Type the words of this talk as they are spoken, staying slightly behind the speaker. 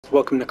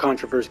Welcome to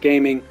Controverse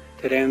Gaming.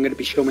 Today I'm going to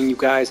be showing you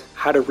guys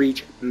how to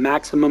reach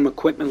maximum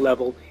equipment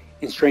level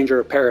in Stranger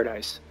of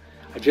Paradise.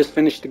 I just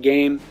finished the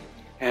game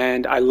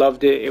and I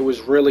loved it. It was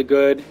really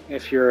good.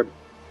 If you're a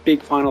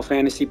big Final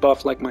Fantasy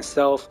buff like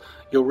myself,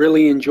 you'll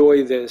really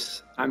enjoy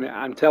this.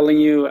 I'm telling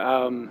you,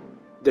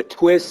 the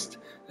twist,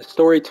 the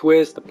story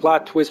twist, the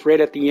plot twist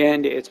right at the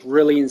end, it's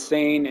really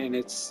insane, and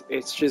it's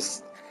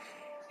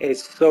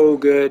so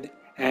good,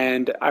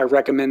 and I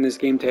recommend this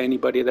game to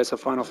anybody that's a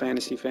Final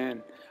Fantasy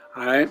fan.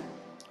 Alright,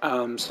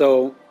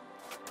 so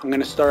I'm going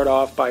to start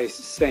off by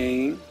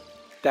saying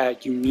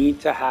that you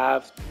need to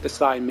have the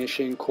side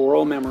mission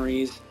Coral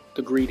Memories,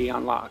 the Greedy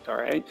unlocked.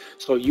 Alright,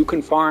 so you can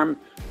farm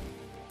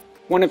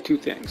one of two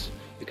things.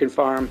 You can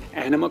farm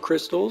Anima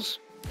crystals,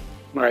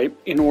 right,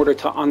 in order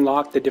to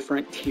unlock the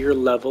different tier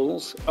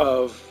levels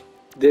of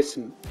this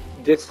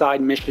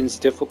side mission's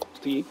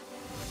difficulty.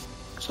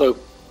 So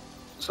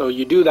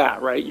you do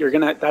that, right?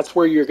 That's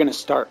where you're gonna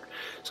start.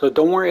 So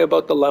don't worry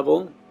about the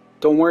level.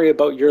 Don't worry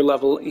about your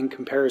level in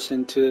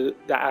comparison to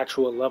the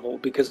actual level,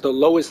 because the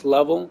lowest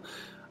level,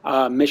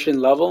 mission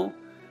level,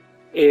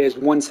 is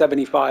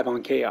 175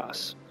 on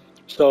Chaos.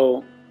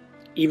 So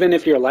even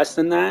if you're less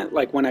than that,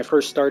 like when I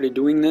first started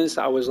doing this,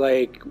 I was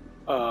like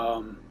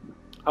a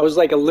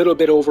little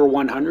bit over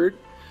 100.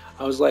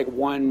 I was like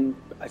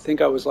I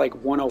think I was like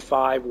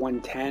 105,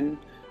 110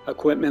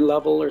 equipment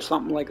level or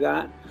something like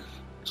that.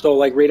 So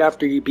like right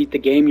after you beat the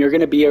game, you're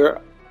going to be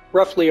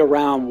roughly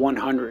around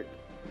 100.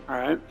 All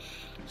right.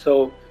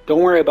 So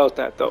don't worry about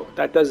that though.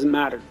 That doesn't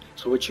matter.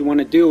 So what you want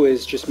to do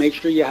is just make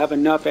sure you have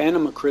enough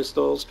Anima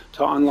crystals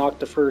to unlock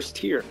the first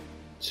tier.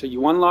 So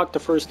you unlock the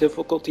first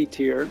difficulty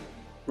tier,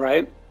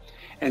 right?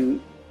 And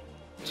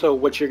so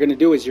what you're going to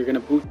do is you're going to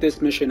boot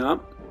this mission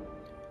up.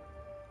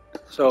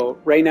 So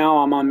right now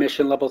I'm on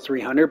mission level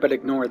 300, but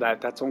ignore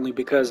that. That's only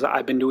because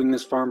I've been doing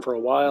this farm for a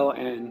while,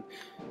 and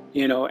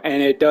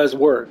and it does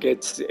work.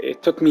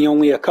 It took me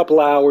only a couple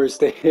hours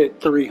to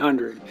hit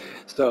 300.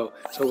 So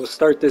we'll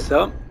start this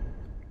up.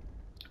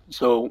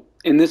 So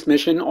in this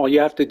mission, all you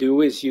have to do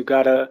is you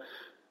gotta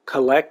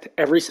collect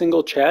every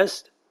single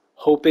chest,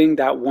 hoping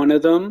that one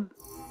of them,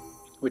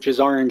 which is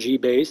RNG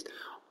based,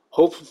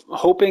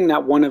 hoping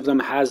that one of them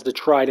has the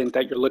trident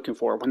that you're looking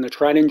for. When the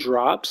trident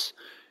drops,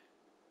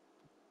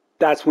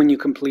 that's when you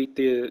complete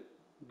the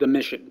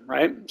mission,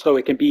 right? So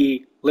it can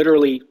be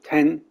literally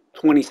 10,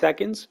 20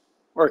 seconds,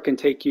 or it can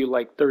take you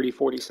like 30,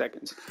 40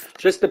 seconds,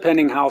 just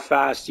depending how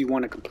fast you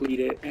want to complete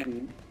it.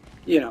 And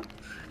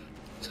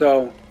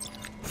so,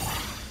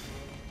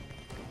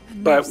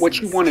 but what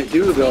you want to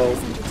do though,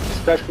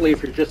 especially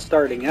if you're just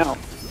starting out,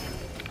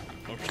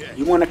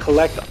 you want to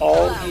collect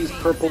all these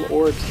purple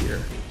orbs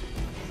here.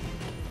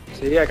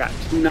 See, I got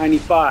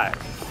 295.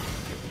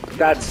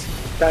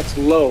 That's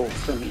low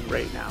for me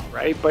right now,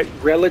 right? But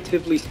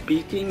relatively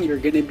speaking, you're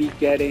going to be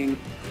getting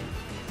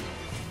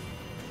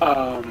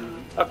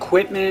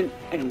equipment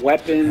and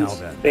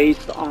weapons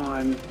based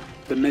on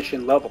the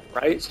mission level,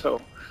 right? So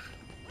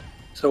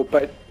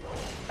but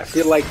I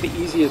feel like the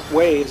easiest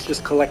way is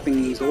just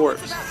collecting these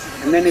orbs.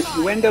 And then if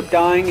you end up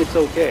dying, it's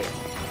okay.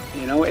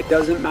 It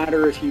doesn't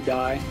matter if you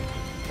die.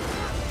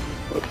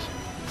 Whoops.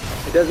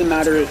 It doesn't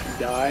matter if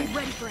you die,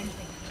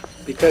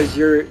 because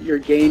you're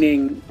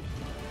gaining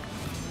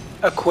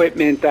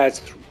equipment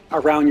that's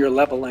around your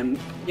level, and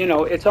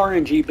it's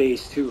RNG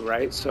based too,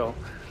 right? So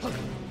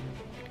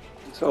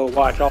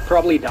watch, I'll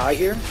probably die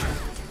here,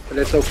 but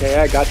it's okay.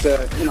 I got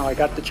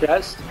the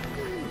chest.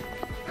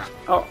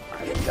 Oh,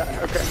 I didn't die.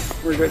 Okay,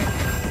 we're good.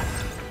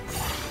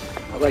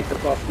 I like to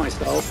buff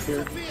myself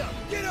here.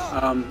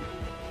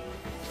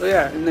 So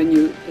yeah, and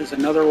then there's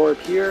another orb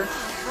here,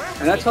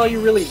 and that's all you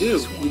really do.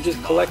 You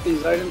just collect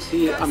these items.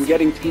 See, I'm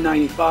getting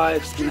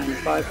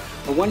 295.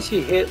 But once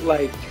you hit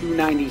like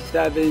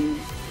 297,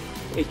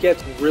 it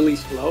gets really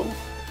slow.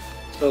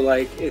 So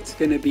like it's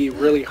going to be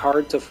really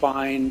hard to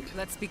find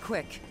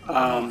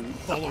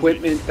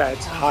equipment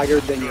that's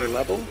higher than your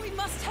level,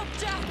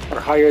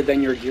 or higher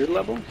than your gear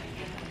level.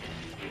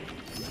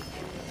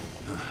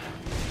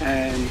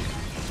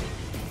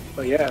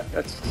 But yeah,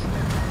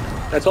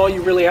 that's all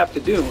you really have to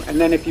do. And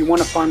then if you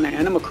want to farm the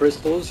Anima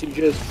crystals, you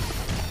just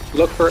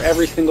look for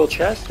every single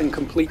chest and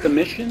complete the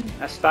mission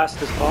as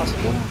fast as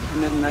possible,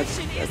 and then that's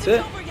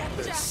it.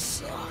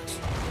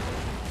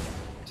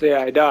 So yeah,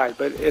 I died,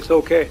 but it's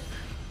okay,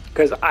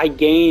 because I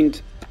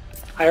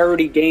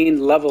already gained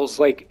levels.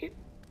 Like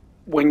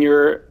when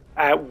you're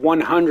at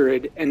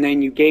 100 and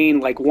then you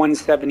gain like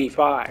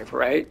 175,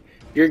 right?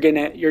 You're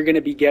gonna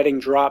be getting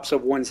drops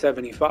of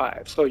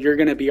 175, so you're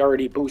gonna be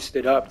already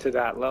boosted up to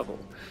that level.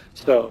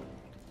 So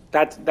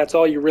that's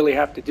all you really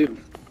have to do.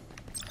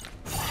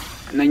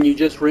 And then you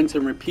just rinse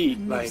and repeat,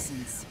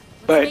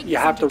 but you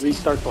have to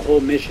restart the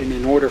whole mission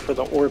in order for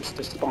the orbs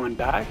to spawn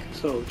back.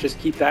 So just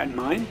keep that in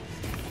mind.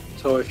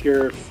 So if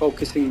you're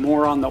focusing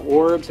more on the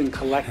orbs and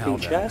collecting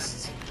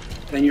chests,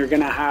 then you're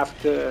gonna have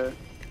to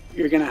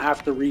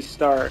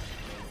restart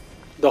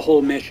the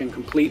whole mission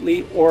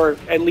completely, or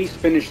at least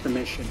finish the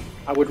mission.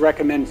 I would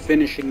recommend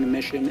finishing the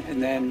mission,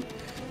 and then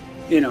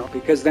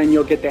because then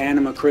you'll get the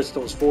Anima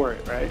crystals for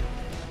it, right?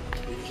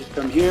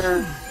 Come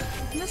here.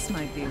 This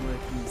might be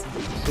worth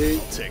using. See?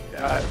 I'll take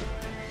that.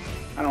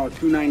 I don't know,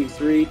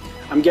 293.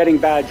 I'm getting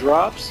bad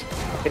drops.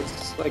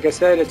 It's like I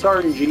said, it's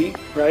RNG,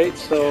 right?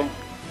 So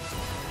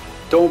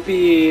don't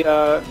be,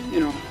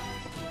 don't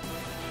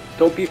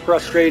be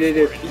frustrated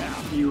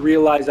if you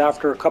realize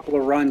after a couple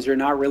of runs you're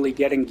not really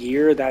getting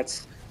gear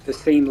that's the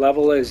same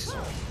level as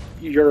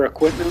your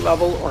equipment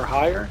level or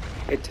higher.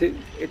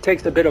 It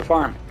takes a bit of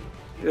farming.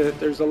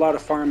 There's a lot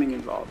of farming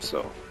involved,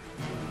 so.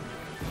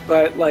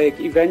 But like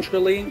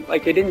eventually,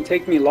 like it didn't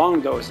take me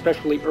long though,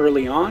 especially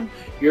early on,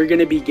 you're going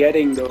to be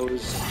getting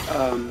those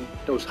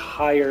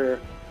higher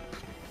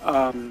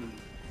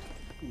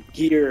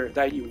gear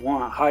that you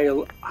want,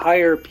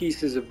 higher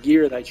pieces of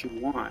gear that you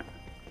want.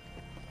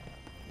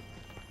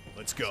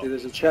 Let's go. See,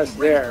 there's a chest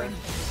there.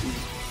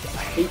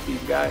 I hate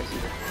these guys.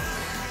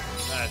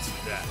 That's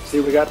that. See,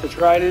 we got the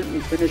trident, we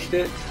finished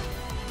it.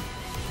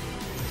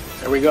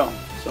 There we go.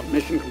 So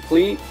mission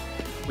complete.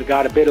 We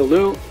got a bit of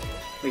loot.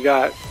 We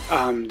got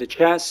the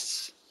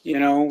chests, you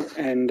know,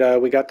 and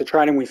we got the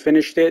trident, we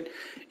finished it.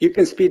 You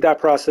can speed that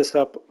process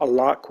up a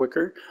lot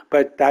quicker,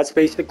 but that's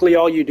basically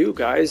all you do,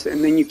 guys.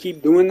 And then you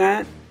keep doing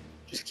that.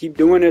 Just keep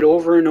doing it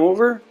over and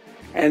over,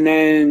 and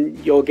then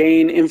you'll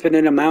gain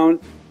infinite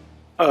amount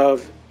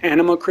of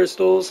Anima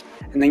crystals,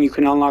 and then you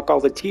can unlock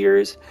all the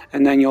tiers,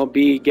 and then you'll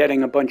be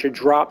getting a bunch of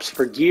drops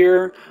for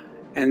gear,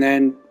 and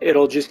then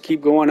it'll just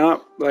keep going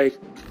up. Like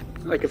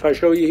if I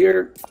show you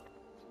here,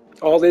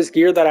 all this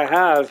gear that I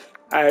have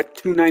at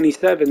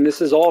 297,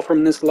 this is all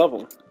from this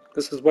level.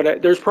 This is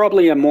what there's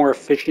probably a more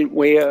efficient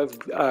way of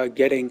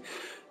getting,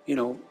 you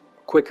know,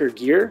 quicker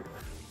gear,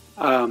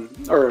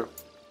 or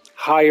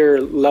higher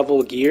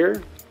level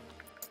gear,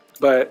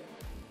 but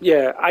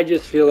yeah, I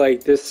just feel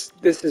like this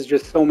is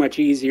just so much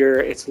easier.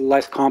 It's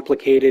less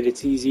complicated.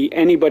 It's easy.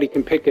 Anybody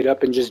can pick it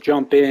up and just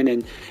jump in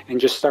and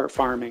just start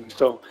farming.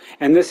 So,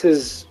 and this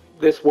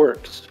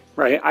works,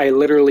 right? I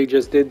literally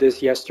just did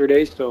this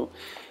yesterday, so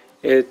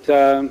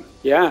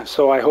yeah.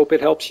 So I hope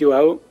it helps you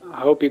out. I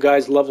hope you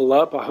guys level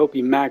up. I hope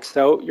you max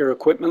out your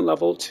equipment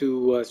level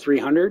to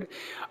 300.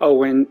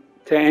 Oh, and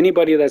to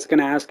anybody that's going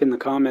to ask in the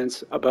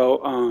comments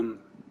about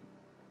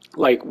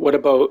like, what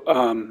about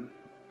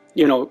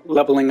you know,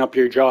 leveling up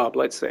your job,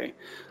 let's say.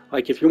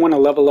 Like if you want to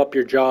level up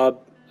your job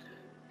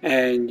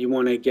and you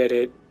want to get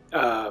it,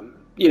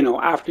 you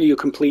know, after you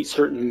complete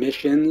certain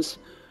missions,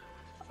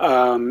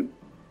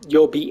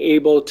 you'll be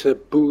able to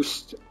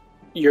boost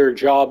your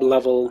job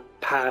level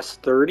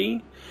past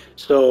 30.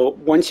 So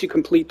once you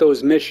complete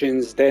those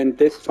missions, then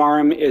this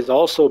farm is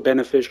also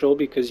beneficial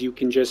because you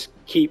can just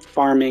keep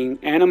farming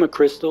Anima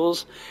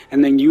crystals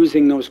and then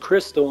using those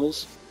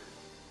crystals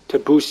to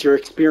boost your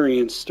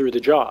experience through the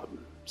job.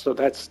 So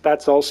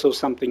that's also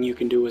something you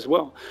can do as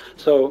well.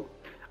 So,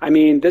 I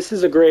mean, this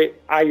is a great,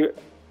 I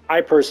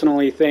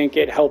personally think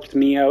it helped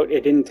me out.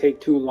 It didn't take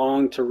too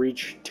long to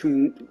reach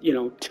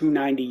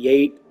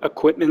 298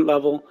 equipment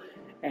level.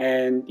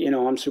 And, you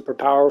know, I'm super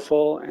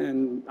powerful,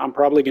 and I'm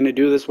probably going to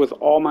do this with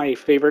all my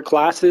favorite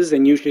classes,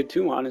 and you should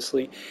too,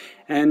 honestly.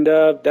 And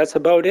that's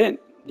about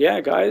it. Yeah,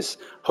 guys,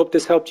 hope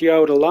this helped you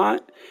out a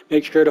lot.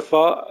 Make sure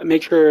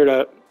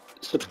to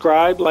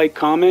subscribe, like,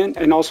 comment,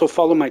 and also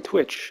follow my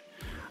Twitch.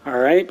 All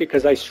right,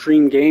 because I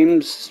stream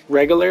games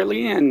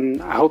regularly,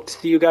 and I hope to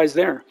see you guys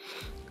there.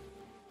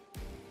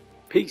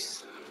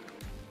 Peace.